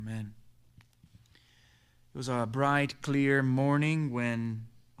Amen. It was a bright, clear morning when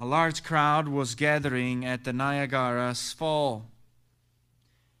a large crowd was gathering at the Niagara's Fall.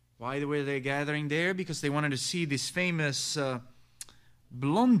 Why were they gathering there? Because they wanted to see this famous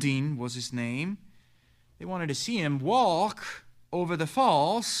Blondin was his name. They wanted to see him walk over the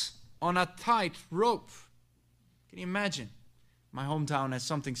falls on a tight rope. Can you imagine? My hometown has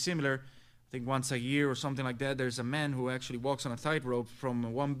something similar. I think once a year or something like that, there's a man who actually walks on a tightrope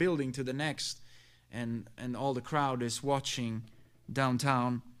from one building to the next, and all the crowd is watching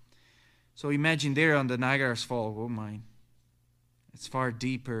downtown. So imagine there on the Niagara's Fall, oh my, it's far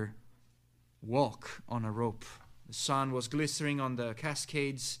deeper walk on a rope. The sun was glistening on the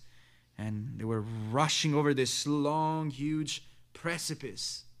cascades, and they were rushing over this long, huge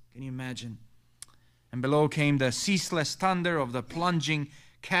precipice. Can you imagine? And below came the ceaseless thunder of the plunging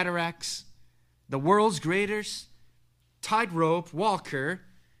cataracts. The world's greatest tightrope walker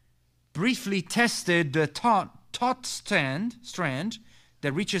briefly tested the taut strand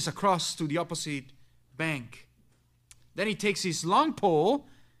that reaches across to the opposite bank. Then he takes his long pole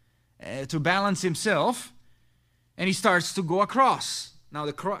to balance himself, and he starts to go across. Now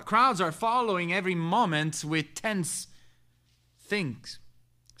the crowds are following every moment with tense things.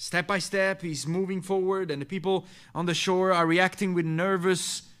 Step by step, he's moving forward, and the people on the shore are reacting with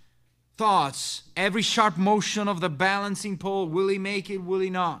nervous thoughts. Every sharp motion of the balancing pole, will he make it, will he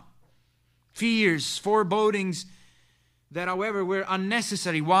not? Fears, forebodings that, however, were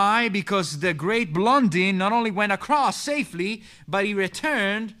unnecessary. Why? Because the great Blondin not only went across safely, but he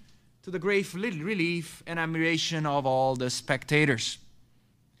returned to the great relief and admiration of all the spectators.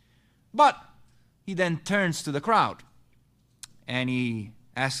 But he then turns to the crowd, and he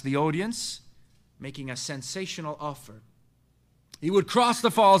asks the audience, making a sensational offer. He would cross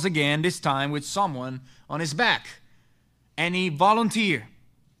the falls again, this time with someone on his back. Any volunteer?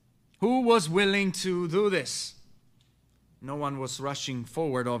 Who was willing to do this? No one was rushing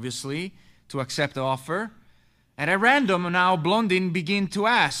forward, obviously, to accept the offer. And at random, now Blondin began to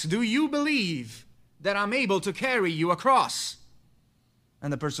ask, do you believe that I'm able to carry you across?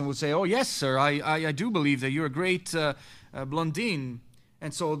 And the person would say, oh, yes, sir, I do believe that you're a great Blondin.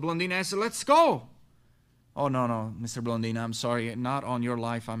 And so Blondin answered, let's go. Oh, no, Mr. Blondin, I'm sorry, not on your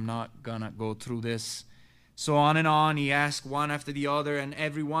life, I'm not going to go through this. So on, he asked one after the other, and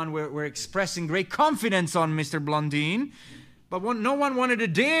everyone were expressing great confidence on Mr. Blondin. But no one wanted to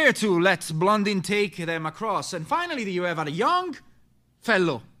dare to let Blondin take them across. And finally, you have a young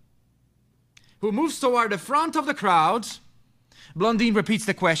fellow who moves toward the front of the crowd. Blondin repeats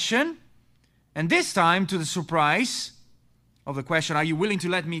the question, and this time, to the surprise of the question, are you willing to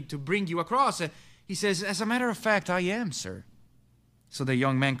let me to bring you across? He says, as a matter of fact, I am, sir. So the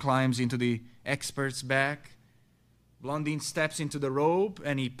young man climbs into the expert's back. Blondin steps into the rope,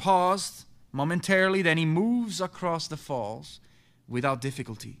 and he paused momentarily. Then he moves across the falls without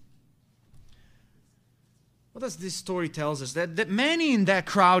difficulty. What does this story tell us? That many in that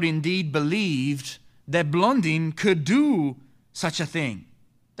crowd indeed believed that Blondin could do such a thing.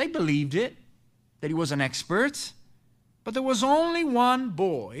 They believed it, that he was an expert. But there was only one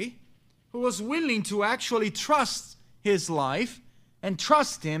boy who was willing to actually trust his life and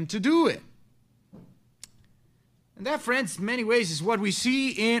trust him to do it. And that, friends, in many ways is what we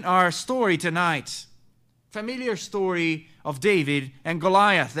see in our story tonight. Familiar story of David and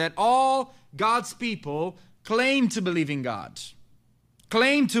Goliath, that all God's people claim to believe in God,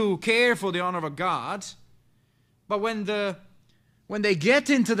 claim to care for the honor of God, but when they get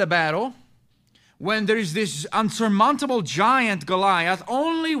into the battle, when there is this unsurmountable giant Goliath,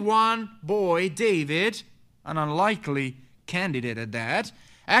 only one boy, David, an unlikely candidate at that,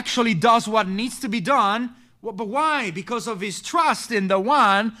 actually does what needs to be done. But why? Because of his trust in the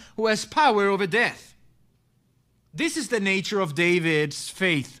one who has power over death. This is the nature of David's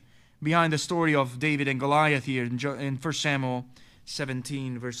faith behind the story of David and Goliath here in 1 Samuel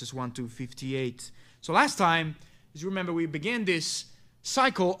 17, verses 1 to 58. So last time, as you remember, we began this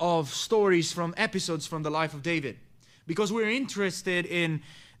cycle of stories from episodes from the life of David, because we're interested in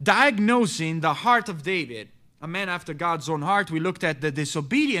diagnosing the heart of David, a man after God's own heart. We looked at the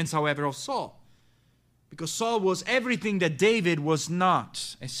disobedience, however, of Saul, because Saul was everything that David was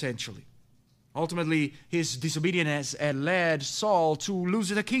not, essentially. Ultimately, his disobedience had led Saul to lose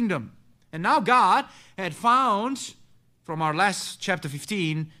the kingdom. And now God had found, from our last chapter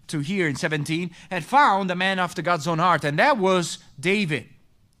 15 to here in 17, had found a man after God's own heart, and that was David.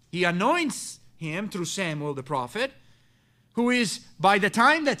 He anoints him through Samuel the prophet, who is, by the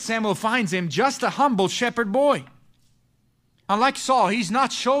time that Samuel finds him, just a humble shepherd boy. Unlike Saul, he's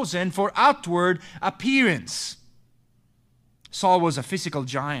not chosen for outward appearance. Saul was a physical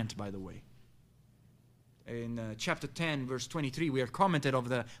giant, by the way. In chapter 10, verse 23, we are commented of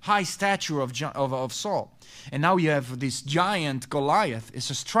the high stature of Saul. And now you have this giant Goliath. It's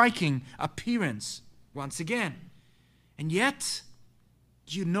a striking appearance once again. And yet,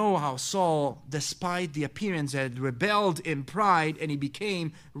 you know how Saul, despite the appearance, had rebelled in pride, and he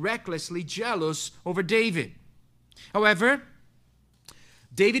became recklessly jealous over David. However,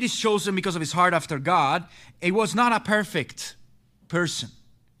 David is chosen because of his heart after God. He was not a perfect person.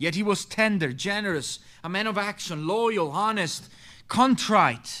 Yet he was tender, generous, a man of action, loyal, honest,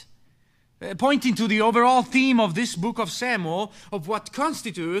 contrite, pointing to the overall theme of this book of Samuel of what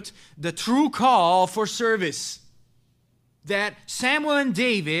constitutes the true call for service. That Samuel and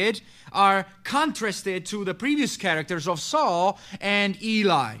David are contrasted to the previous characters of Saul and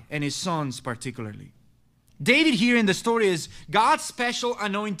Eli and his sons particularly. David here in the story is God's special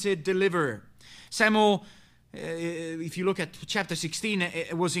anointed deliverer. Samuel, if you look at chapter 16,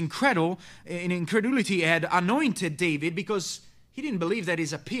 it was incredible. In incredulity, he had anointed David because he didn't believe that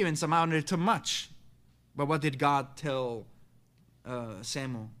his appearance amounted to much. But what did God tell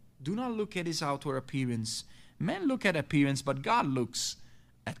Samuel? Do not look at his outward appearance. Men look at appearance, but God looks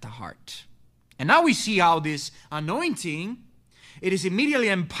at the heart. And now we see how this anointing, it is immediately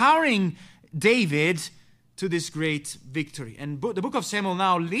empowering David to this great victory. And the book of Samuel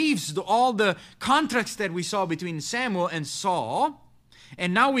now leaves all the contrasts that we saw between Samuel and Saul.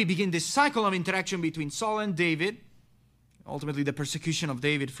 And now we begin this cycle of interaction between Saul and David, ultimately the persecution of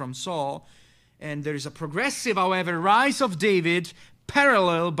David from Saul. And there is a progressive, however, rise of David,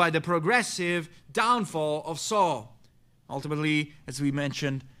 paralleled by the progressive downfall of Saul. Ultimately, as we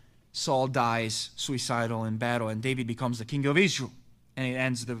mentioned, Saul dies suicidal in battle, and David becomes the king of Israel. And it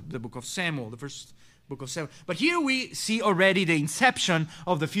ends the book of Samuel, the first book of Samuel. But here we see already the inception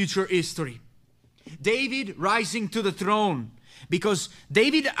of the future history. David rising to the throne, because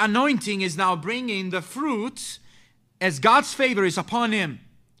David's anointing is now bringing the fruit as God's favor is upon him.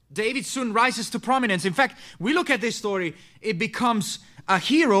 David soon rises to prominence. In fact, we look at this story, it becomes a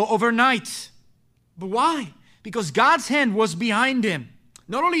hero overnight. But why? Because God's hand was behind him.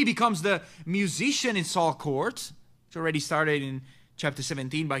 Not only he becomes the musician in Saul's court, which already started in chapter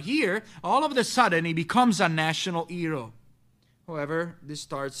 17, but here, all of a sudden, he becomes a national hero. However, this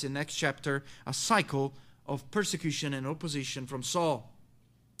starts in next chapter, a cycle of persecution and opposition from Saul.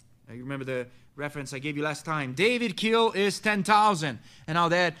 I remember the reference I gave you last time. David killed his 10,000. And now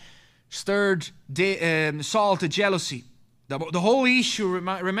that stirred Saul to jealousy. The whole issue,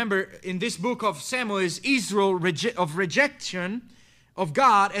 remember, in this book of Samuel is Israel of rejection of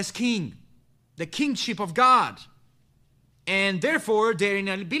God as king. The kingship of God. And therefore, their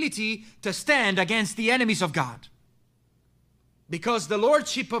inability to stand against the enemies of God. Because the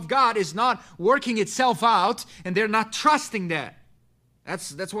lordship of God is not working itself out, and they're not trusting that.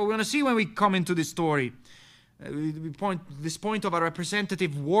 That's what we're going to see when we come into this story. This point of a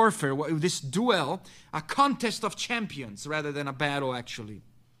representative warfare, this duel, a contest of champions rather than a battle actually.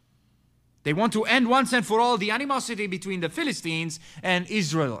 They want to end once and for all the animosity between the Philistines and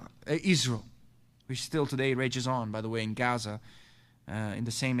Israel, which still today rages on, by the way, in Gaza, in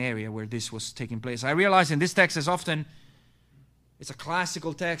the same area where this was taking place. I realize in this text it's a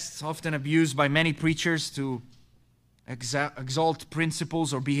classical text, it's often abused by many preachers to exalt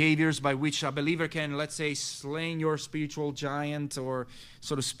principles or behaviors by which a believer can, let's say, slay your spiritual giant, or,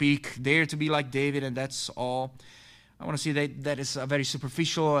 so to speak, dare to be like David, and that's all. I want to see that is a very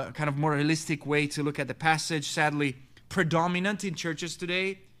superficial, kind of moralistic way to look at the passage, sadly predominant in churches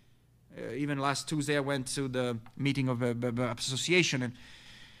today. Even last Tuesday I went to the meeting of a association,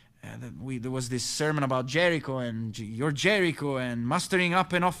 and there was this sermon about Jericho, and your Jericho, and mustering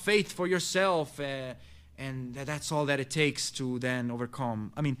up enough faith for yourself, and that's all that it takes to then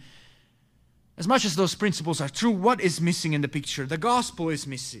overcome. I mean, as much as those principles are true, what is missing in the picture? The gospel is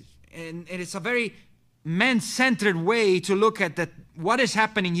missing. And it's a very man-centered way to look at what is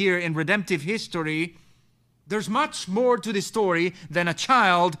happening here in redemptive history. There's much more to the story than a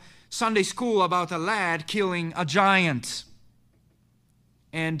child Sunday school about a lad killing a giant.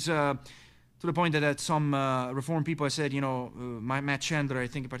 And to the point that some Reformed people have said, Matt Chandler, I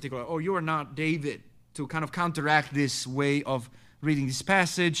think in particular, oh, you are not David, to kind of counteract this way of reading this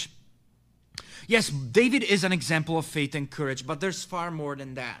passage. Yes, David is an example of faith and courage, but there's far more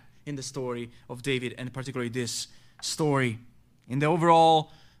than that in the story of David, and particularly this story. In the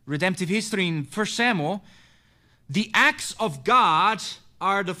overall redemptive history in 1 Samuel, the acts of God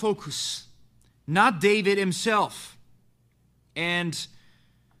are the focus, not David himself. And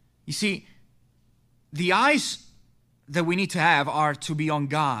you see, the eyes that we need to have are to be on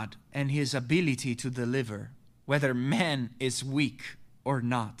God and His ability to deliver whether man is weak or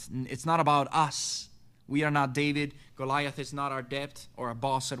not. It's not about us. We are not David. Goliath is not our debt or our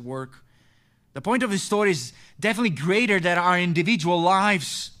boss at work. The point of the story is definitely greater than our individual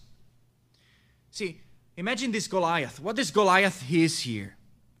lives. See, imagine this Goliath. What this Goliath is here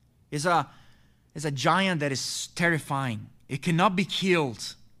is a giant that is terrifying. It cannot be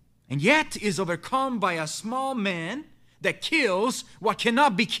killed, and yet is overcome by a small man that kills what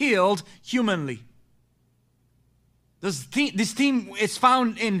cannot be killed humanly. This theme is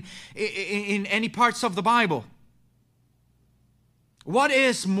found in any parts of the Bible. What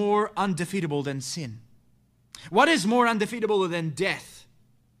is more undefeatable than sin? What is more undefeatable than death?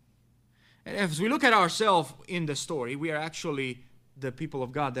 And as we look at ourselves in the story, we are actually the people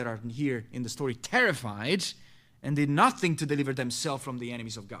of God that are here in the story terrified and did nothing to deliver themselves from the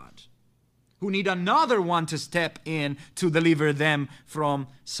enemies of God, who need another one to step in to deliver them from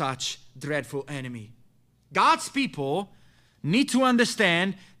such dreadful enemy. God's people need to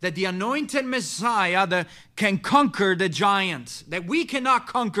understand that the anointed Messiah can conquer the giant, that we cannot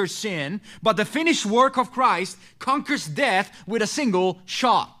conquer sin, but the finished work of Christ conquers death with a single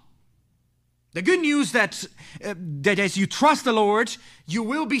shot. The good news that as you trust the Lord, you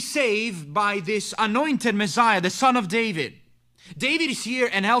will be saved by this anointed Messiah, the Son of David. David is here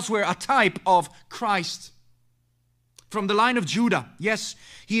and elsewhere a type of Christ. From the line of Judah, yes,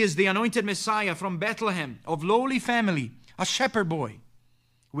 he is the anointed Messiah from Bethlehem, of lowly family, a shepherd boy,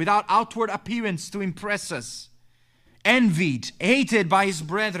 without outward appearance to impress us, envied, hated by his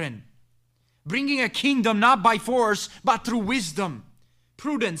brethren, bringing a kingdom not by force, but through wisdom,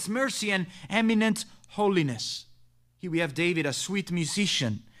 prudence, mercy, and eminent holiness. Here we have David, a sweet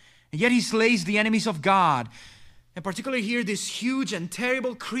musician, and yet he slays the enemies of God. And particularly here, this huge and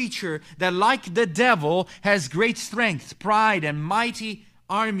terrible creature that, like the devil, has great strength, pride, and mighty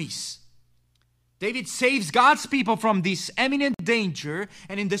armies. David saves God's people from this eminent danger,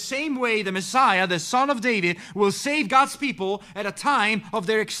 and in the same way, the Messiah, the Son of David, will save God's people at a time of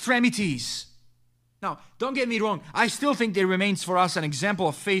their extremities. Now, don't get me wrong. I still think there remains for us an example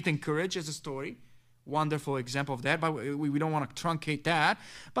of faith and courage as a story. Wonderful example of that, but we don't want to truncate that.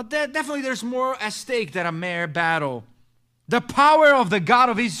 But definitely there's more at stake than a mere battle. The power of the God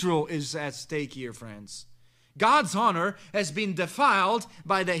of Israel is at stake here, friends. God's honor has been defiled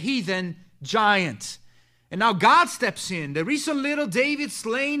by the heathen giant. And now God steps in. The reason little David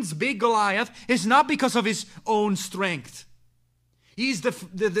slays big Goliath is not because of his own strength. He's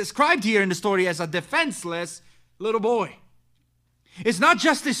described here in the story as a defenseless little boy. It's not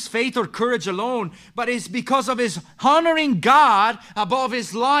just his faith or courage alone, but it's because of his honoring God above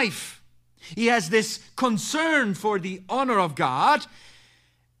his life. He has this concern for the honor of God,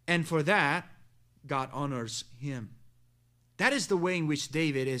 and for that, God honors him. That is the way in which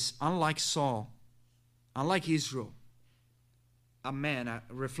David is, unlike Saul, unlike Israel, a man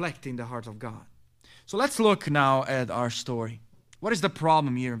reflecting the heart of God. So let's look now at our story. What is the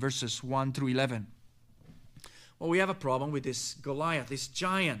problem here in verses 1 through 11? Well, we have a problem with this Goliath, this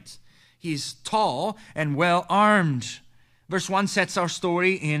giant. He's tall and well armed. Verse 1 sets our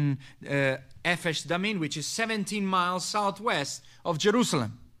story in Ephes Damin, which is 17 miles southwest of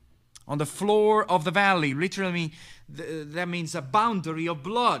Jerusalem, on the floor of the valley. Literally, that means a boundary of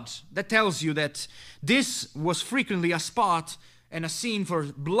blood. That tells you that this was frequently a spot and a scene for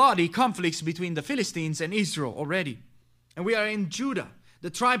bloody conflicts between the Philistines and Israel already. And we are in Judah, the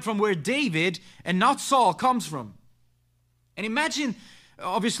tribe from where David and not Saul comes from. And imagine,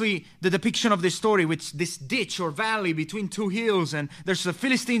 obviously, the depiction of this story with this ditch or valley between two hills, and there's the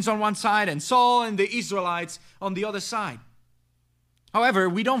Philistines on one side and Saul and the Israelites on the other side. However,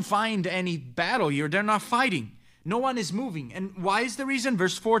 we don't find any battle here. They're not fighting. No one is moving. And why is the reason?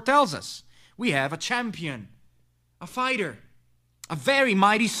 Verse 4 tells us. We have a champion, a fighter, a very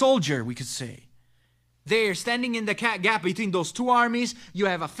mighty soldier, we could say. There, standing in the gap between those two armies, you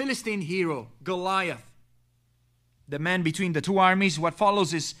have a Philistine hero, Goliath. The man between the two armies. What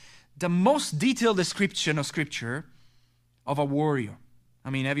follows is the most detailed description of Scripture of a warrior. I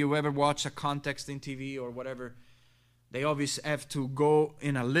mean, have you ever watched a context in TV or whatever? They always have to go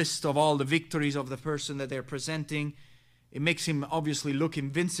in a list of all the victories of the person that they're presenting. It makes him obviously look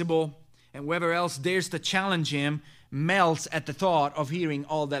invincible. And whoever else dares to challenge him melts at the thought of hearing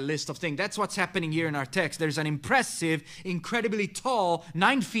all that list of things. That's what's happening here in our text. There's an impressive, incredibly tall,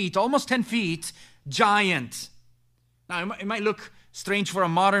 9 feet, almost 10 feet, giant. Now, it might look strange for a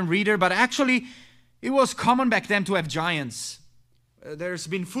modern reader, but actually, it was common back then to have giants. There's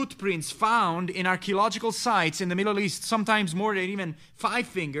been footprints found in archaeological sites in the Middle East, sometimes more than even 5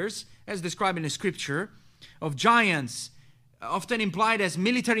 fingers, as described in the Scripture, of giants, often implied as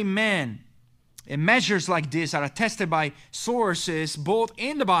military men. And measures like this are attested by sources both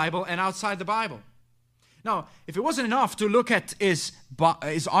in the Bible and outside the Bible. Now, if it wasn't enough to look at his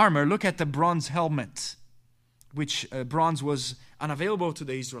armor, look at the bronze helmet, which bronze was unavailable to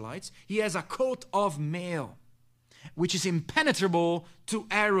the Israelites. He has a coat of mail, which is impenetrable to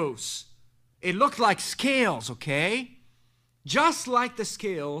arrows. It looked like scales, okay? Just like the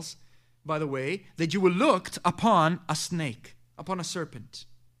scales, by the way, that you would look upon a snake, upon a serpent.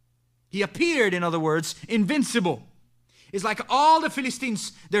 He appeared, in other words, invincible. It's like all the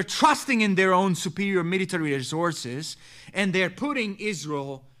Philistines, they're trusting in their own superior military resources, and they're putting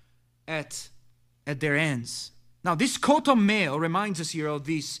Israel at their ends. Now, this coat of mail reminds us here of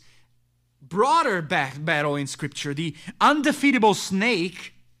this broader battle in Scripture, the undefeatable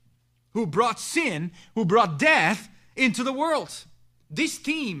snake who brought sin, who brought death into the world. This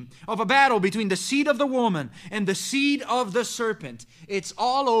theme of a battle between the seed of the woman and the seed of the serpent, it's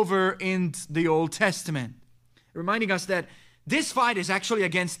all over in the Old Testament, reminding us that this fight is actually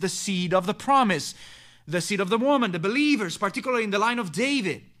against the seed of the promise, the seed of the woman, the believers, particularly in the line of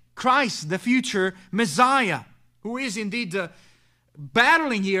David, Christ, the future Messiah, who is indeed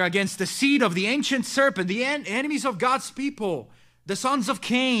battling here against the seed of the ancient serpent, the enemies of God's people, the sons of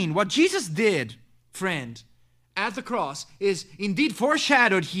Cain. What Jesus did, friend, at the cross is indeed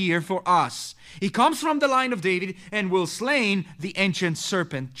foreshadowed here for us. He comes from the line of David and will slay the ancient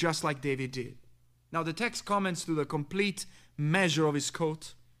serpent just like David did. Now the text comments to the complete measure of his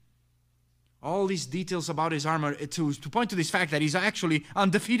coat. All these details about his armor to point to this fact that he's actually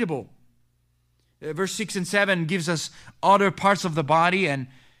undefeatable. Verse 6 and 7 gives us other parts of the body, and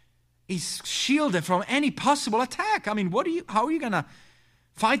he's shielded from any possible attack. I mean, how are you going to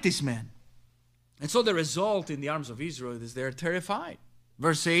fight this man? And so the result in the arms of Israel is they're terrified.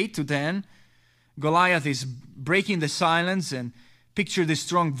 Verse 8 to 10, Goliath is breaking the silence, and picture this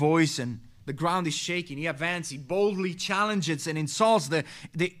strong voice, and the ground is shaking. He advances, he boldly challenges and insults the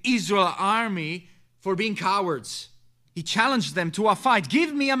Israel army for being cowards. He challenged them to a fight.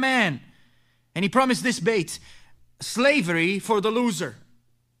 Give me a man. And he promised this bait, slavery for the loser.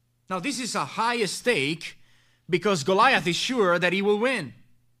 Now this is a high stake because Goliath is sure that he will win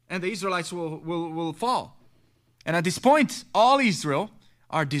and the Israelites will fall. And at this point, all Israel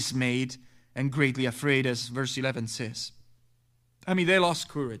are dismayed and greatly afraid, as verse 11 says. I mean, they lost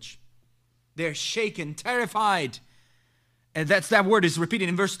courage. They're shaken, terrified. And that word is repeated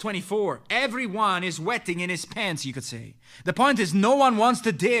in verse 24. Everyone is wetting in his pants, you could say. The point is, no one wants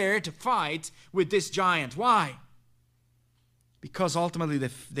to dare to fight with this giant. Why? Because ultimately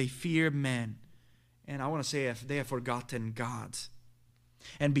they fear men. And I want to say they have forgotten God.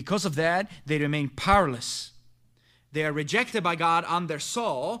 And because of that, they remain powerless. They are rejected by God under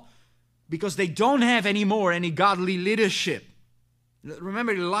Saul because they don't have anymore any godly leadership.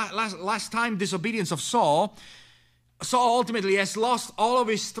 Remember last time disobedience of Saul ultimately has lost all of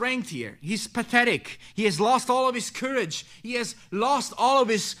his strength here. He's pathetic. He has lost all of his courage. He has lost all of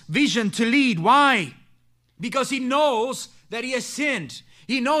his vision to lead. Why? Because he knows that he has sinned.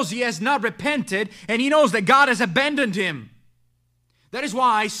 He knows he has not repented, and he knows that God has abandoned him. That is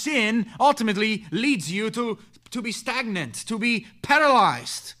why sin ultimately leads you to be stagnant, to be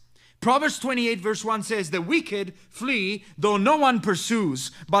paralyzed. Proverbs 28 verse 1 says, the wicked flee though no one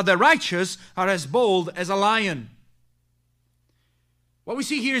pursues, but the righteous are as bold as a lion. What we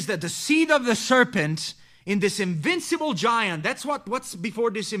see here is that the seed of the serpent in this invincible giant, that's what's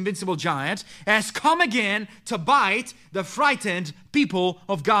before this invincible giant, has come again to bite the frightened people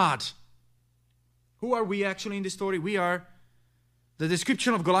of God. Who are we actually in this story? We are, the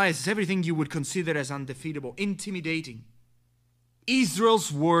description of Goliath is everything you would consider as undefeatable, intimidating.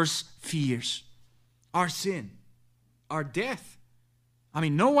 Israel's worst fears, our sin, our death. I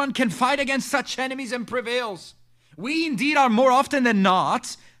mean, no one can fight against such enemies and prevails. We indeed are more often than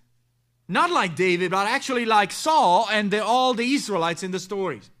not like David, but actually like Saul and all the Israelites in the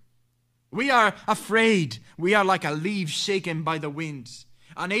stories. We are afraid. We are like a leaf shaken by the winds,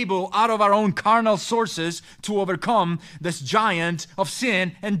 unable out of our own carnal sources to overcome this giant of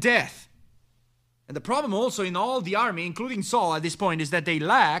sin and death. And the problem also in all the army, including Saul at this point, is that they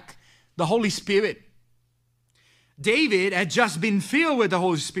lack the Holy Spirit. David had just been filled with the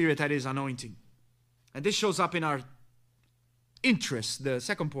Holy Spirit at his anointing. And this shows up in our interest, the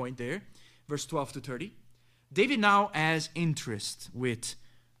second point there, verse 12 to 30. David now has interest with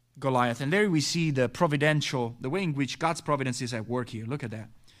Goliath. And there we see the way in which God's providence is at work here. Look at that.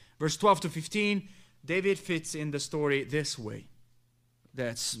 Verse 12 to 15, David fits in the story this way.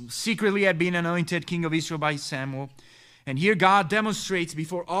 That secretly had been anointed king of Israel by Samuel. And here God demonstrates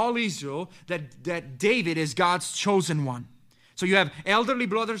before all Israel that David is God's chosen one. So you have elderly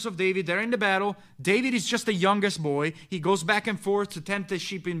brothers of David. They're in the battle. David is just the youngest boy. He goes back and forth to tempt the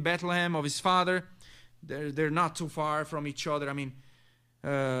sheep in Bethlehem of his father. They're not too far from each other. I mean,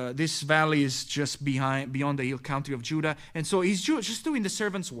 this valley is just beyond the hill country of Judah. And so he's just doing the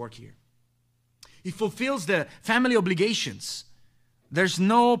servant's work here. He fulfills the family obligations. There's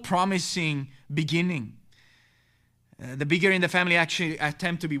no promising beginning. The bigger in the family actually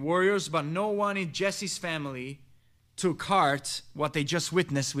attempt to be warriors, but no one in Jesse's family took heart what they just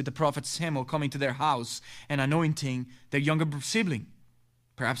witnessed with the prophet Samuel coming to their house and anointing their younger sibling.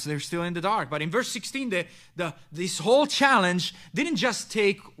 Perhaps they're still in the dark. But in verse 16, this whole challenge didn't just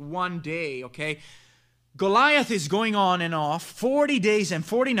take one day, okay? Goliath is going on and off 40 days and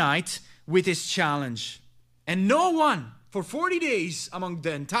 40 nights with his challenge. And no one for 40 days among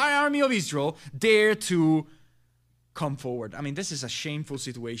the entire army of Israel dared to come forward. I mean, this is a shameful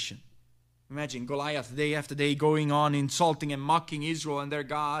situation. Imagine Goliath day after day going on insulting and mocking Israel and their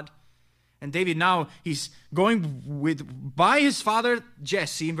God. And David now, he's going by his father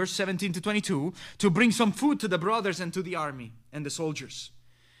Jesse in verse 17 to 22 to bring some food to the brothers and to the army and the soldiers.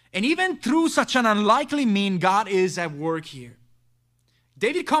 And even through such an unlikely mean, God is at work here.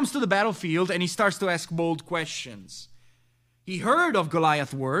 David comes to the battlefield and he starts to ask bold questions. He heard of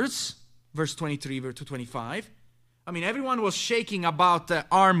Goliath's words, verse 23 to 25. I mean, everyone was shaking about the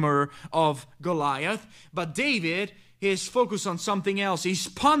armor of Goliath, but David is focused on something else. He's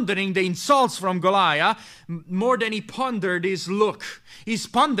pondering the insults from Goliath more than he pondered his look. He's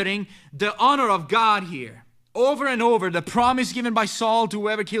pondering the honor of God here. Over and over, the promise given by Saul to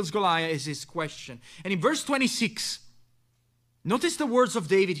whoever kills Goliath is his question. And in verse 26, notice the words of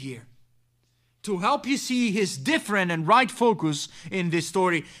David here to help you see his different and right focus in this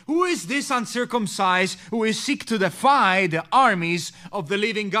story. Who is this uncircumcised who is seek to defy the armies of the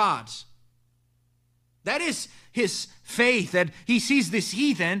living God? That is his faith, that he sees this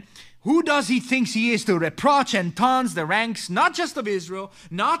heathen. Who does he think he is to reproach and taunts the ranks, not just of Israel,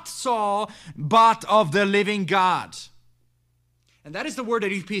 not Saul, but of the living God? And that is the word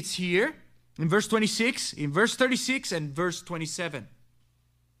that he repeats here in verse 26, in verse 36, and verse 27.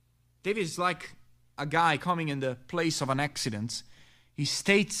 David is like a guy coming in the place of an accident. He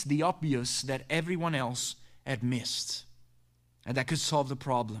states the obvious that everyone else had missed, and that could solve the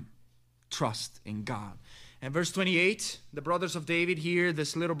problem. Trust in God. And verse 28, the brothers of David hear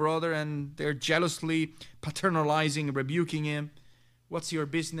this little brother and they're jealously paternalizing, rebuking him. What's your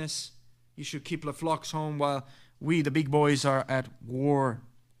business? You should keep the flocks home while we, the big boys, are at war.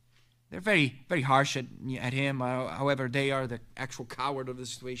 They're very, very harsh at him. However, they are the actual coward of the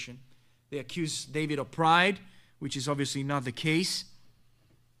situation. They accuse David of pride, which is obviously not the case.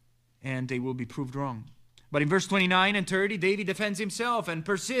 And they will be proved wrong. But in verse 29 and 30, David defends himself and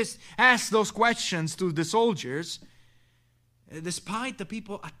persists, asks those questions to the soldiers. Despite the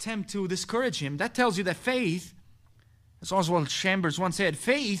people attempt to discourage him, that tells you that faith, as Oswald Chambers once said,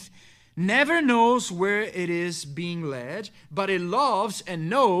 faith never knows where it is being led, but it loves and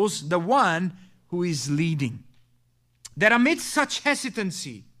knows the one who is leading. That amidst such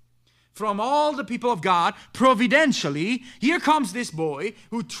hesitancy from all the people of God, providentially, here comes this boy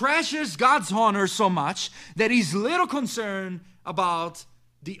who treasures God's honor so much that he's little concerned about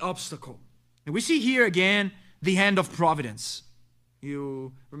the obstacle. And we see here again the hand of providence.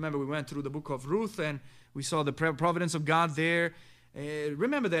 You remember we went through the book of Ruth and we saw the providence of God there.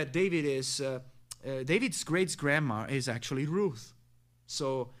 Remember that David's great-grandma is actually Ruth.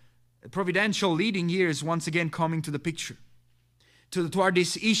 So providential leading here is once again coming to the picture. Toward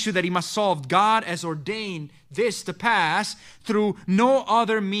this issue that he must solve, God has ordained this to pass through no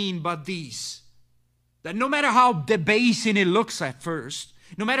other mean but these. That no matter how debasing it looks at first,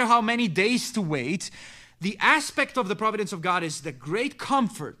 no matter how many days to wait, the aspect of the providence of God is the great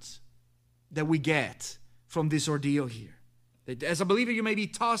comfort that we get from this ordeal here. That as a believer, you may be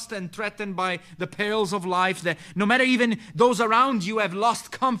tossed and threatened by the perils of life, that no matter even those around you have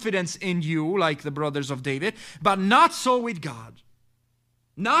lost confidence in you, like the brothers of David, but not so with God.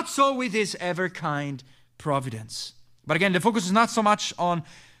 Not so with his ever-kind providence. But again, the focus is not so much on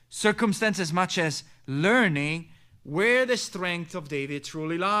circumstance as much as learning where the strength of David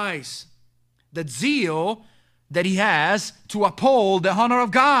truly lies. The zeal that he has to uphold the honor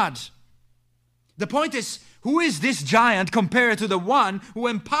of God. The point is, who is this giant compared to the one who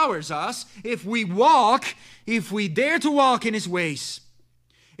empowers us if we dare to walk in his ways?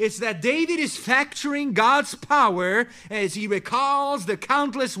 It's that David is factoring God's power as he recalls the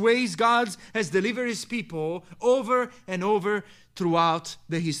countless ways God has delivered his people over and over throughout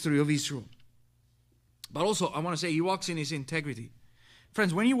the history of Israel. But also, I want to say, he walks in his integrity.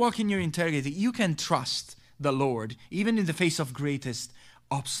 Friends, when you walk in your integrity, you can trust the Lord, even in the face of greatest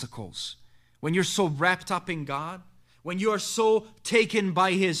obstacles. When you're so wrapped up in God, when you are so taken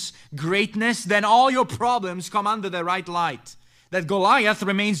by His greatness, then all your problems come under the right light. That Goliath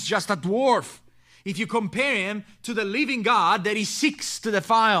remains just a dwarf if you compare him to the living God that he seeks to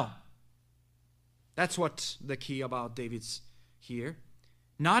defile. That's what the key about David's here.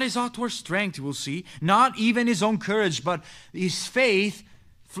 Not his outward strength, we'll see. Not even his own courage, but his faith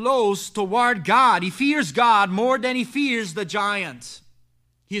flows toward God. He fears God more than he fears the giant.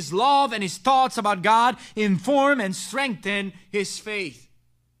 His love and his thoughts about God inform and strengthen his faith.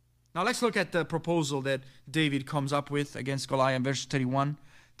 Now let's look at the proposal that David comes up with against Goliath in verse 31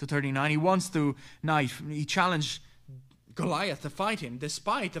 to 39. He wants to, he challenged Goliath to fight him,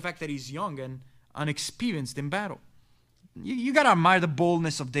 despite the fact that he's young and unexperienced in battle. You got to admire the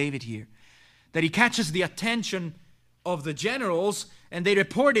boldness of David here. That he catches the attention of the generals and they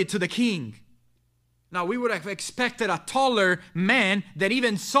report it to the king. Now, we would have expected a taller man than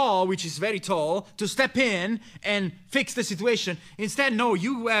even Saul, which is very tall, to step in and fix the situation. Instead, no,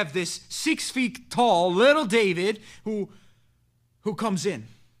 you have this 6 feet tall little David who comes in.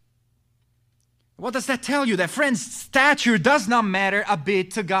 What does that tell you? That, friends, stature does not matter a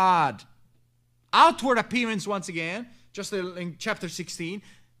bit to God. Outward appearance, once again, just in chapter 16,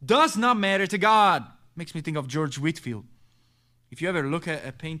 does not matter to God. Makes me think of George Whitefield. If you ever look at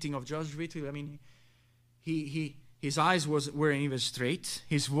a painting of George Whitefield, I mean, his eyes weren't even straight.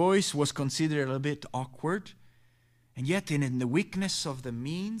 His voice was considered a little bit awkward. And yet, in the weakness of the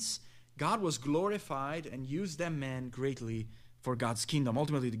means, God was glorified and used that man greatly for God's kingdom,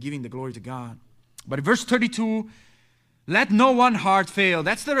 ultimately giving the glory to God. But in verse 32, let no one heart fail.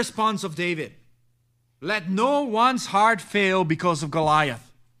 That's the response of David. Let no one's heart fail because of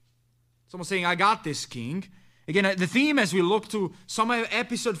Goliath. Someone saying, I got this, king. Again, the theme as we look to some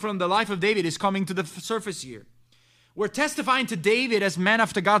episode from the life of David is coming to the surface here. We're testifying to David as man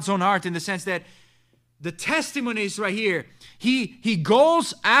after God's own heart in the sense that the testimony is right here. He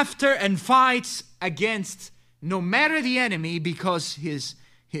goes after and fights against no matter the enemy because his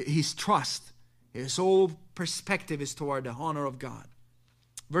trust, his whole perspective is toward the honor of God.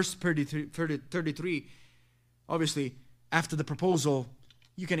 Verse 33, obviously, after the proposal,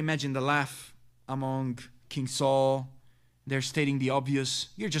 you can imagine the laugh among King Saul. They're stating the obvious.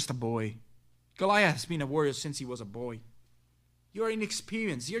 You're just a boy. Goliath has been a warrior since he was a boy. You're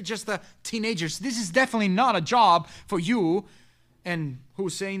inexperienced. You're just a teenager. This is definitely not a job for you. And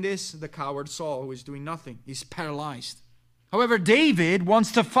who's saying this? The coward Saul, who is doing nothing. He's paralyzed. However, David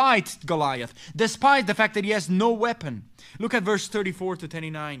wants to fight Goliath, despite the fact that he has no weapon. Look at verse 34 to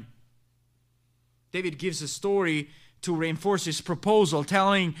 29. David gives a story to reinforce his proposal,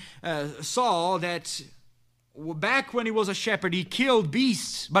 telling Saul that back when he was a shepherd, he killed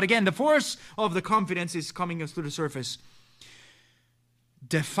beasts. But again, the force of the confidence is coming to the surface.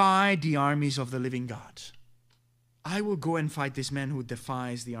 Defy the armies of the living God. I will go and fight this man who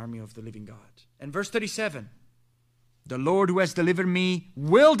defies the army of the living God. And verse 37. The Lord who has delivered me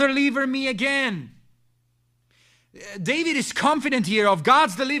will deliver me again. David is confident here of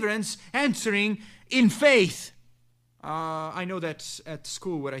God's deliverance, answering in faith. I know that at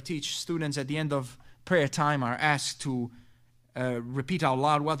school where I teach, students at the end of prayer time are asked to repeat out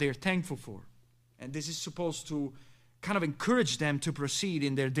loud what they're thankful for. And this is supposed to kind of encourage them to proceed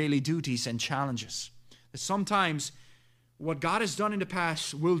in their daily duties and challenges. Sometimes what God has done in the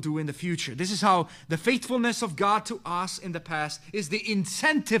past will do in the future. This is how the faithfulness of God to us in the past is the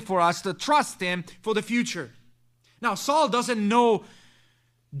incentive for us to trust Him for the future. Now, Saul doesn't know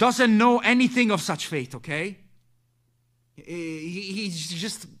anything of such faith, okay? He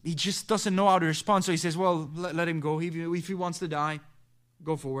just doesn't know how to respond. So he says, well, let him go. If he wants to die,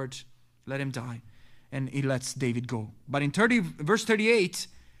 go forward. Let him die. And he lets David go. But in verse 38,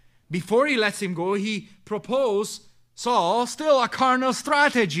 before he lets him go, he proposed Saul still a carnal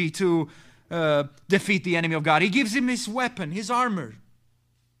strategy to defeat the enemy of God. He gives him his weapon, his armor.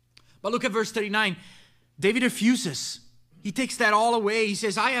 But look at verse 39. David refuses. He takes that all away. He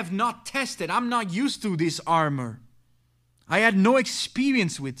says, I have not tested. I'm not used to this armor. I had no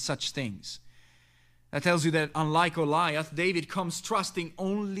experience with such things. That tells you that unlike Goliath, David comes trusting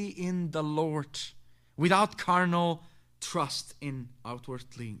only in the Lord, without carnal trust in outward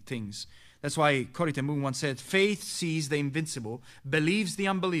things. That's why Corrie ten Boom once said, faith sees the invincible, believes the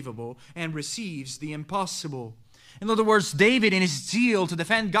unbelievable, and receives the impossible. In other words, David, in his zeal to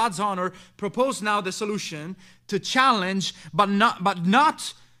defend God's honor, proposed now the solution to challenge, but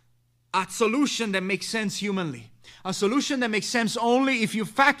not a solution that makes sense humanly. A solution that makes sense only if you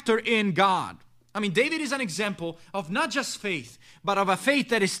factor in God. I mean, David is an example of not just faith, but of a faith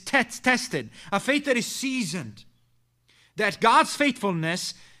that is tested, a faith that is seasoned. That God's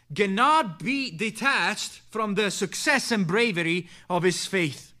faithfulness cannot be detached from the success and bravery of his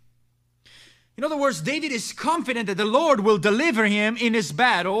faith. In other words, David is confident that the Lord will deliver him in his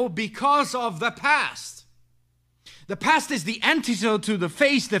battle because of the past. The past is the antidote to the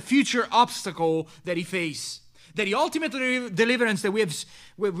future obstacle that he faces. That the ultimate deliverance that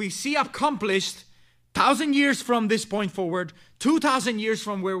we see accomplished 1,000 years from this point forward, 2,000 years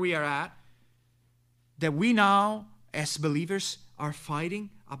from where we are at, that we now, as believers, are fighting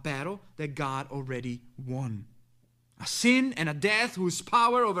a battle that God already won. A sin and a death whose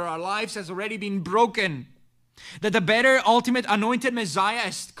power over our lives has already been broken. That the better, ultimate, anointed Messiah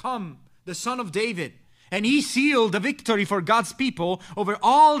has come, the Son of David, and he sealed the victory for God's people over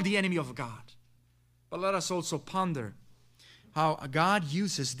all the enemy of God. But let us also ponder how God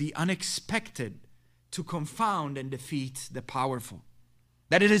uses the unexpected to confound and defeat the powerful.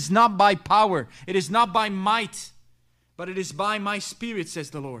 That it is not by power, it is not by might, but it is by my Spirit,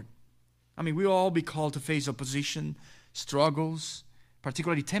 says the Lord. I mean, we will all be called to face opposition, struggles,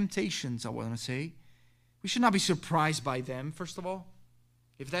 particularly temptations, I want to say. We should not be surprised by them, first of all.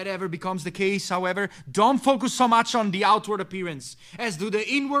 If that ever becomes the case, however, don't focus so much on the outward appearance as do the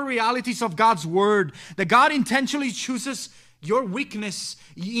inward realities of God's Word. That God intentionally chooses your weakness.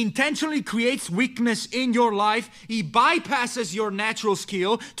 He intentionally creates weakness in your life. He bypasses your natural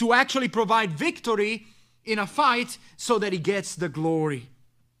skill to actually provide victory in a fight so that he gets the glory.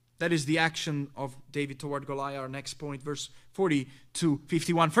 That is the action of David toward Goliath. Our next point, verse 40 to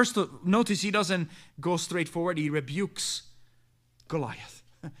 51. First, notice he doesn't go straight forward. He rebukes Goliath.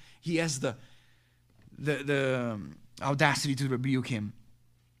 He has the audacity to rebuke him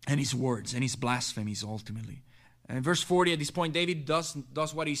and his words and his blasphemies ultimately. And in verse 40, at this point, David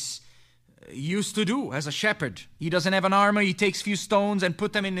does what he's used to do as a shepherd. He doesn't have an armor. He takes a few stones and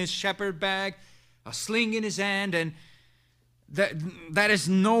put them in his shepherd bag, a sling in his hand, and that is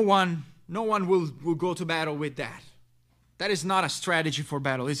no one will go to battle with that. That is not a strategy for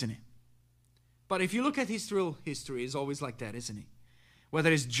battle, isn't it? But if you look at history, it's always like that, isn't it?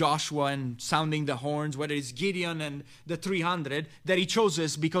 Whether it's Joshua and sounding the horns, whether it's Gideon and the 300, that he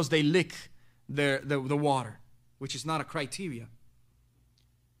chooses because they lick the water, which is not a criteria.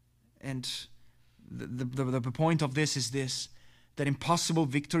 And the point of this is this, that impossible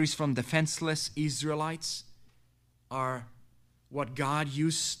victories from defenseless Israelites are what God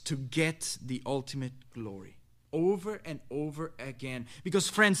used to get the ultimate glory. Over and over again. Because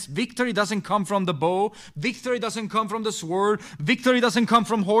friends, victory doesn't come from the bow. Victory doesn't come from the sword. Victory doesn't come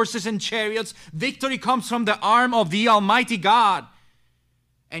from horses and chariots. Victory comes from the arm of the Almighty God.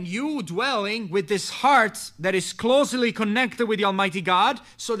 And you dwelling with this heart that is closely connected with the Almighty God,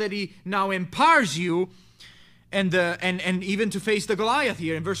 so that He now empowers you and even to face the Goliath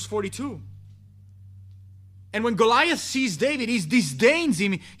here in verse 42. And when Goliath sees David, he disdains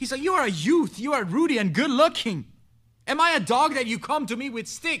him. He's like, you are a youth, you are ruddy and good looking. Am I a dog that you come to me with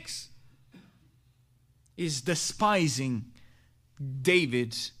sticks? He's despising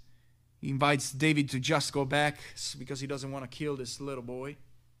David. He invites David to just go back because he doesn't want to kill this little boy.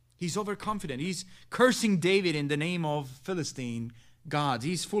 He's overconfident. He's cursing David in the name of Philistine gods.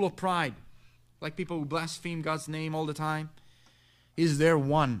 He's full of pride, like people who blaspheme God's name all the time. Is there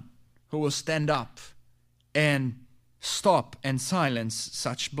one who will stand up and stop and silence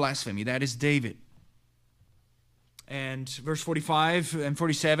such blasphemy? That is David. And verse 45 and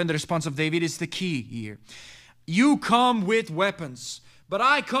 47, the response of David is the key here. You come with weapons, but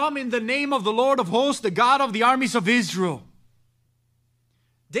I come in the name of the Lord of hosts, the God of the armies of Israel.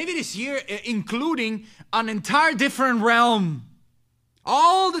 David is here including an entire different realm.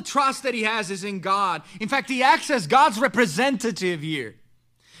 All the trust that he has is in God. In fact, he acts as God's representative here.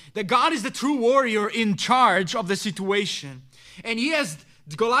 That God is the true warrior in charge of the situation. And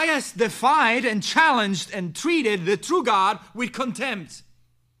Goliath has defied and challenged and treated the true God with contempt.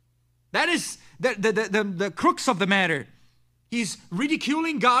 That is the crux of the matter. He's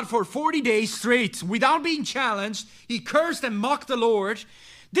ridiculing God for 40 days straight without being challenged. He cursed and mocked the Lord.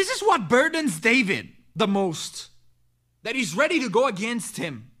 This is what burdens David the most. That he's ready to go against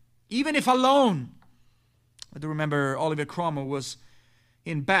him, even if alone. I do remember Oliver Cromwell was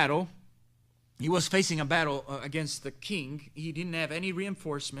in battle. He was facing a battle against the king. He didn't have any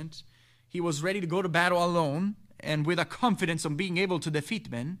reinforcement. He was ready to go to battle alone and with a confidence of being able to defeat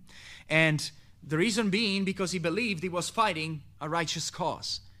men. And the reason being because he believed he was fighting a righteous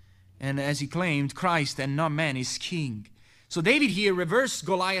cause. And as he claimed, Christ and not man is king. So David here reversed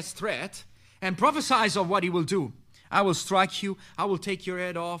Goliath's threat and prophesies of what he will do. I will strike you. I will take your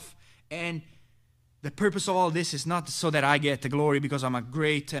head off. And The purpose of all this is not so that I get the glory because I'm a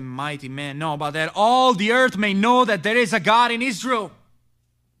great and mighty man. No, but that all the earth may know that there is a God in Israel.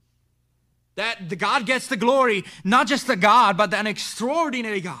 That the God gets the glory, not just a God, but an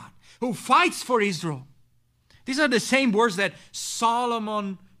extraordinary God who fights for Israel. These are the same words that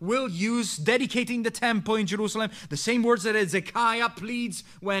Solomon will use dedicating the temple in Jerusalem. The same words that Hezekiah pleads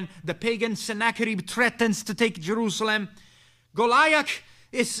when the pagan Sennacherib threatens to take Jerusalem. Goliath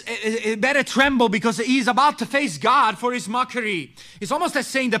is better tremble because he is about to face God for his mockery. It's almost as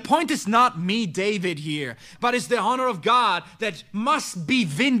saying the point is not me, David, here, but it's the honor of God that must be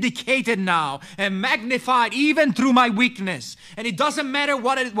vindicated now and magnified even through my weakness. And it doesn't matter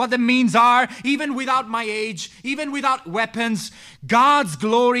what the means are, even without my age, even without weapons, God's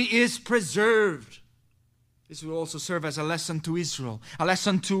glory is preserved. This will also serve as a lesson to Israel, a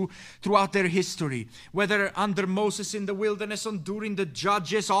lesson throughout their history, whether under Moses in the wilderness or during the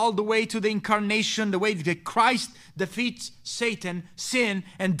Judges, all the way to the incarnation, the way that Christ defeats Satan, sin,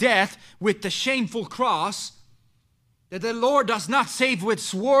 and death with the shameful cross, that the Lord does not save with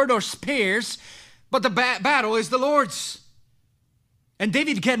sword or spears, but the battle is the Lord's. And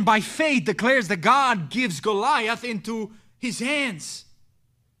David again by faith declares that God gives Goliath into his hands.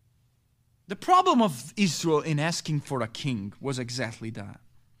 The problem of Israel in asking for a king was exactly that.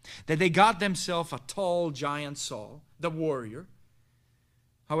 That they got themselves a tall giant Saul, the warrior.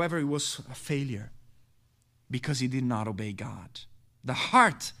 However, it was a failure because he did not obey God. The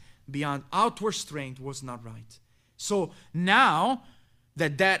heart beyond outward strength was not right. So now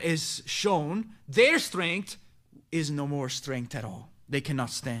that is shown, their strength is no more strength at all. They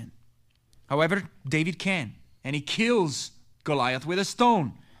cannot stand. However, David can, and he kills Goliath with a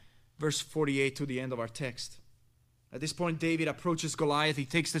stone. Verse 48 to the end of our text. At this point, David approaches Goliath. He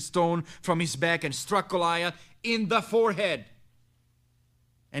takes the stone from his back and struck Goliath in the forehead.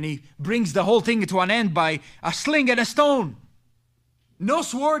 And he brings the whole thing to an end by a sling and a stone. No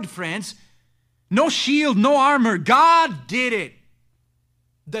sword, friends. No shield, no armor. God did it.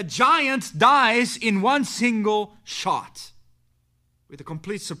 The giant dies in one single shot, with the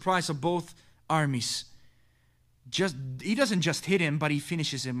complete surprise of both armies. He doesn't just hit him, but he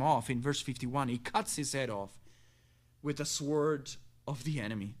finishes him off. In verse 51, he cuts his head off with the sword of the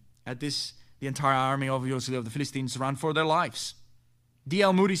enemy. At this, the entire army, obviously, of the Philistines ran for their lives.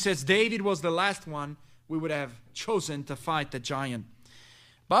 D.L. Moody says, David was the last one we would have chosen to fight the giant.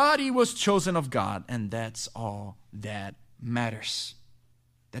 But he was chosen of God, and that's all that matters.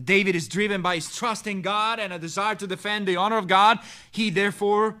 That David is driven by his trust in God and a desire to defend the honor of God. He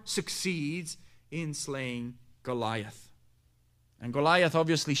therefore succeeds in slaying Goliath. And Goliath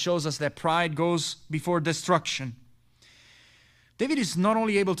obviously shows us that pride goes before destruction. David is not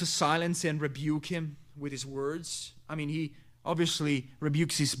only able to silence and rebuke him with his words. He obviously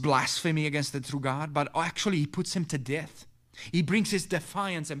rebukes his blasphemy against the true God, but actually he puts him to death. He brings his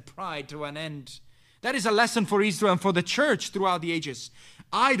defiance and pride to an end. That is a lesson for Israel and for the church throughout the ages.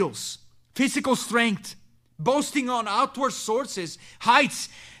 Idols, physical strength, boasting on outward sources, heights,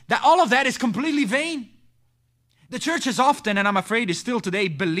 that all of that is completely vain. The church has often, and I'm afraid is still today,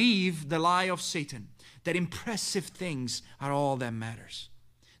 believe the lie of Satan, that impressive things are all that matters.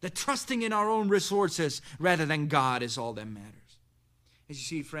 That trusting in our own resources rather than God is all that matters. As you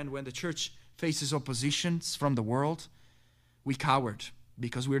see, friend, when the church faces oppositions from the world, we coward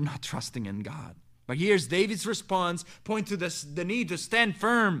because we're not trusting in God. But here's David's response, point to the need to stand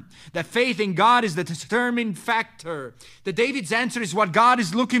firm, that faith in God is the determining factor. That David's answer is what God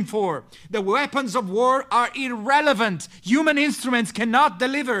is looking for. The weapons of war are irrelevant. Human instruments cannot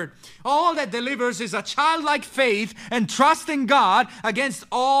deliver. All that delivers is a childlike faith and trust in God against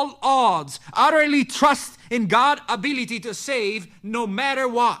all odds. Utterly trust in God's ability to save no matter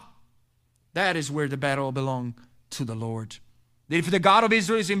what. That is where the battle belongs to the Lord. If the God of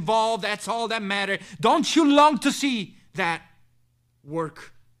Israel is involved, that's all that matters. Don't you long to see that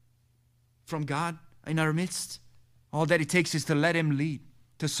work from God in our midst? All that it takes is to let Him lead,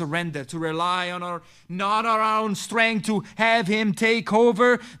 to surrender, to rely on not our own strength, to have Him take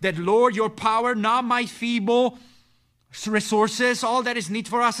over. That, Lord, your power, not my feeble resources. All that is needed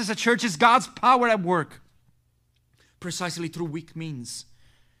for us as a church is God's power at work. Precisely through weak means.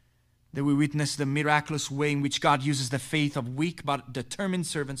 That we witness the miraculous way in which God uses the faith of weak but determined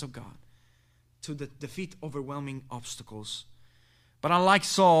servants of God to defeat overwhelming obstacles. But unlike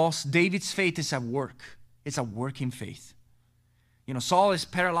Saul's, David's faith is at work. It's a working faith. Saul is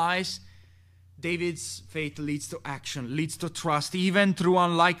paralyzed. David's faith leads to action, leads to trust, even through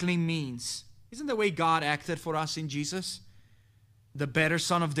unlikely means. Isn't the way God acted for us in Jesus? the better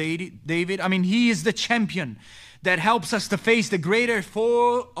son of David. I mean, he is the champion that helps us to face the greater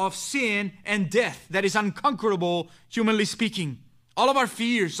foe of sin and death that is unconquerable, humanly speaking. All of our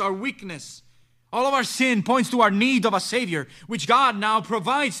fears, our weakness, all of our sin points to our need of a Savior, which God now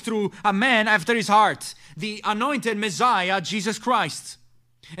provides through a man after His heart, the anointed Messiah, Jesus Christ.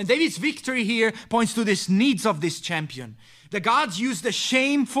 And David's victory here points to these needs of this champion. The gods used the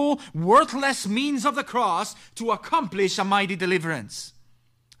shameful, worthless means of the cross to accomplish a mighty deliverance.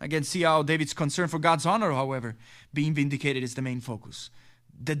 Again, see how David's concern for God's honor, however, being vindicated is the main focus.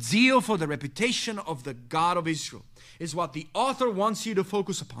 The zeal for the reputation of the God of Israel is what the author wants you to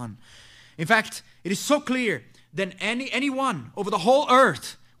focus upon. In fact, it is so clear that anyone over the whole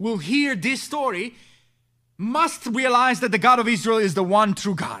earth will hear this story must realize that the God of Israel is the one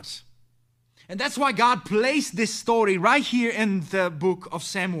true God. And that's why God placed this story right here in the book of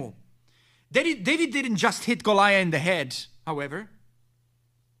Samuel. David didn't just hit Goliath in the head, however.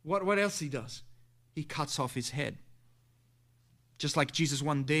 What else he does? He cuts off his head. Just like Jesus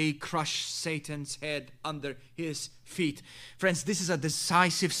one day crushed Satan's head under his feet. Friends, this is a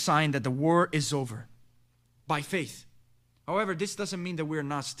decisive sign that the war is over by faith. However, this doesn't mean that we're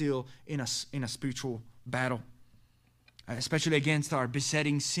not still in a spiritual battle, especially against our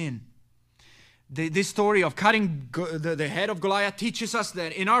besetting sin. This story of cutting the head of Goliath teaches us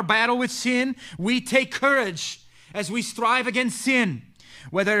that in our battle with sin, we take courage as we strive against sin.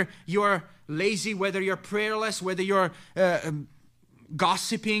 Whether you're lazy, whether you're prayerless, whether you're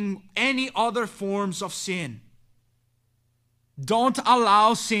gossiping, any other forms of sin. Don't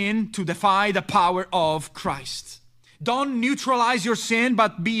allow sin to defy the power of Christ. Don't neutralize your sin,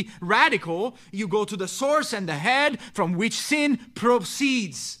 but be radical. You go to the source and the head from which sin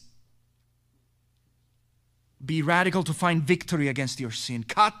proceeds. Be radical to find victory against your sin.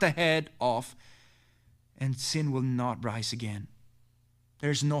 Cut the head off, and sin will not rise again.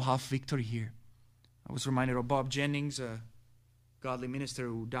 There's no half victory here. I was reminded of Bob Jennings, a godly minister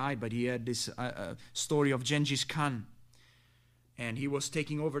who died, but he had this story of Genghis Khan. And he was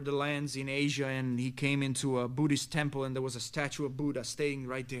taking over the lands in Asia, and he came into a Buddhist temple, and there was a statue of Buddha staying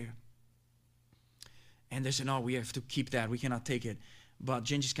right there. And they said, no, we have to keep that. We cannot take it. But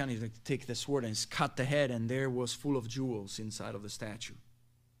Genghis Khan is like to take the sword and cut the head, and there was full of jewels inside of the statue.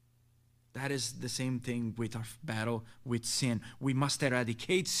 That is the same thing with our battle with sin. We must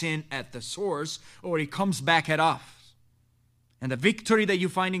eradicate sin at the source, or it comes back at us. And the victory that you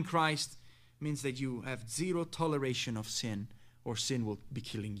find in Christ means that you have zero toleration of sin, or sin will be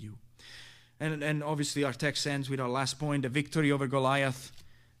killing you. And obviously our text ends with our last point, the victory over Goliath,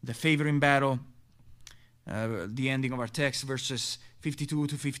 the favor in battle. The ending of our text, verses 52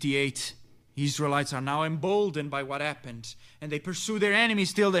 to 58. Israelites are now emboldened by what happened, and they pursue their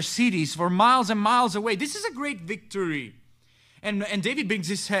enemies till their cities for miles and miles away. This is a great victory. And David brings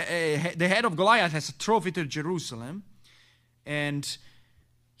the head of Goliath as a trophy to Jerusalem. And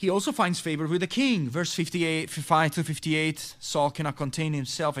he also finds favor with the king. Verse 55 to 58, Saul cannot contain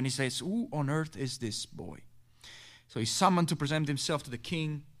himself, and he says, who on earth is this boy? So he's summoned to present himself to the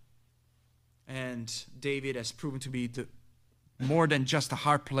king. And David has proven to be more than just a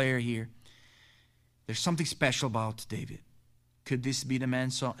harp player here. There's something special about David. Could this be the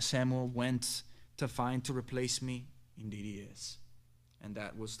man Samuel went to find to replace me? Indeed he is. And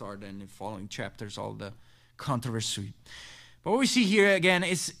that will start in the following chapters, all the controversy. But what we see here again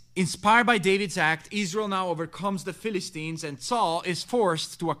is inspired by David's act, Israel now overcomes the Philistines, and Saul is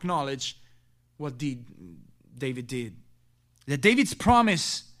forced to acknowledge what David did. That David's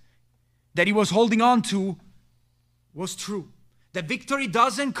promise that he was holding on to was true. The victory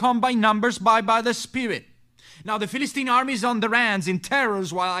doesn't come by numbers, but by the Spirit. Now the Philistine army is on the runs in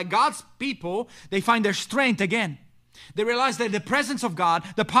terrors, while God's people, they find their strength again. They realize that the presence of God,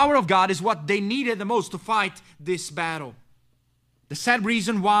 the power of God, is what they needed the most to fight this battle. The sad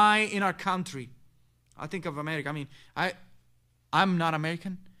reason why in our country, I think of America, I mean, I'm not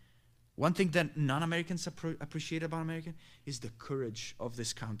American. One thing that non-Americans appreciate about America is the courage of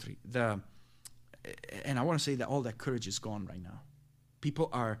this country. And I want to say that all that courage is gone right now. People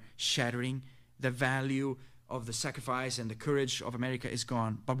are shattering. The value of the sacrifice and the courage of America is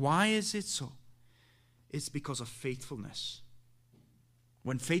gone. But why is it so? It's because of faithfulness.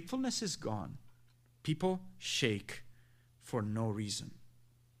 When faithfulness is gone, people shake for no reason.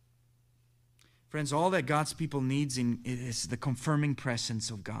 Friends, all that God's people needs is the confirming presence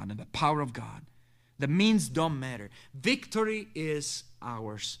of God and the power of God. The means don't matter. Victory is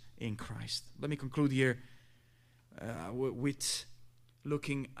ours in Christ. Let me conclude here with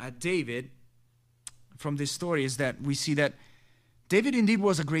looking at David. From this story is that we see that David indeed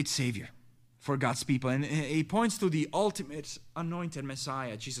was a great Savior. for God's people. And he points to the ultimate anointed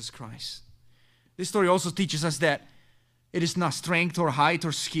Messiah, Jesus Christ. This story also teaches us that it is not strength or height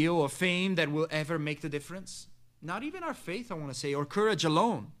or skill or fame that will ever make the difference. Not even our faith, I want to say, or courage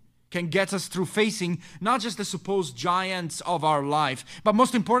alone can get us through facing not just the supposed giants of our life, but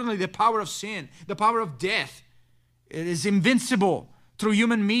most importantly, the power of sin, the power of death. It is invincible through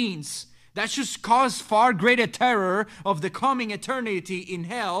human means. That should cause far greater terror of the coming eternity in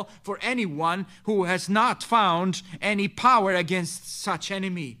hell for anyone who has not found any power against such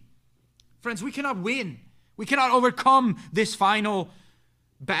enemy. Friends, we cannot win. We cannot overcome this final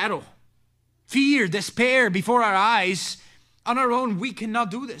battle. Fear, despair before our eyes. On our own, we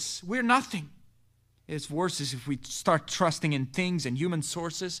cannot do this. We're nothing. It's worse if we start trusting in things and human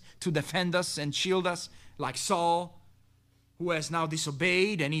sources to defend us and shield us, like Saul, who has now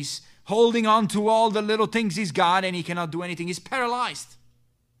disobeyed, and he's holding on to all the little things he's got, and he cannot do anything. He's paralyzed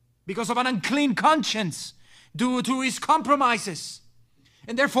because of an unclean conscience due to his compromises.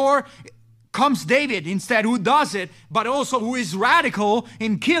 And therefore comes David instead, who does it, but also who is radical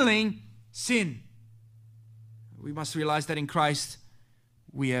in killing sin. We must realize that in Christ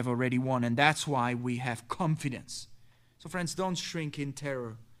we have already won, and that's why we have confidence. So friends, don't shrink in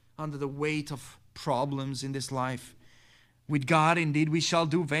terror under the weight of problems in this life. With God, indeed, we shall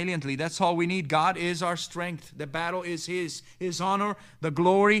do valiantly. That's all we need. God is our strength. The battle is His. His honor, the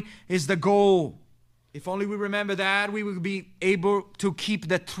glory is the goal. If only we remember that, we will be able to keep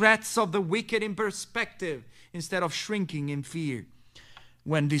the threats of the wicked in perspective instead of shrinking in fear.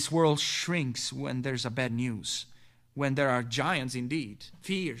 When this world shrinks, when there's a bad news, when there are giants indeed,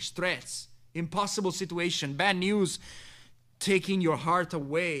 fears, threats, impossible situation, bad news taking your heart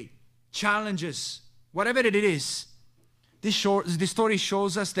away, challenges, whatever it is, this story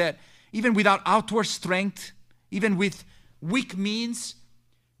shows us that even without outward strength, even with weak means,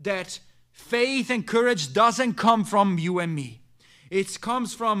 that faith and courage doesn't come from you and me. It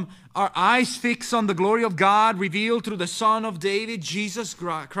comes from our eyes fixed on the glory of God revealed through the Son of David, Jesus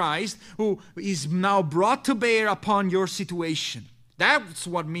Christ, who is now brought to bear upon your situation. That's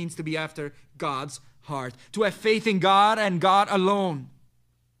what it means to be after God's heart, to have faith in God and God alone.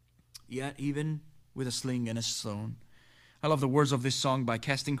 Yet even with a sling and a stone. I love the words of this song by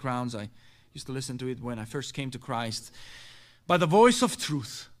Casting Crowns. I used to listen to it when I first came to Christ. But the voice of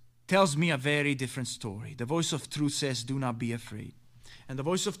truth tells me a very different story. The voice of truth says, do not be afraid. And the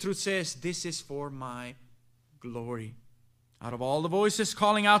voice of truth says, this is for my glory. Out of all the voices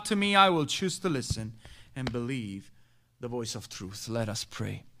calling out to me, I will choose to listen and believe the voice of truth. Let us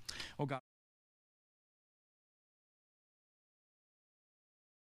pray. Oh God.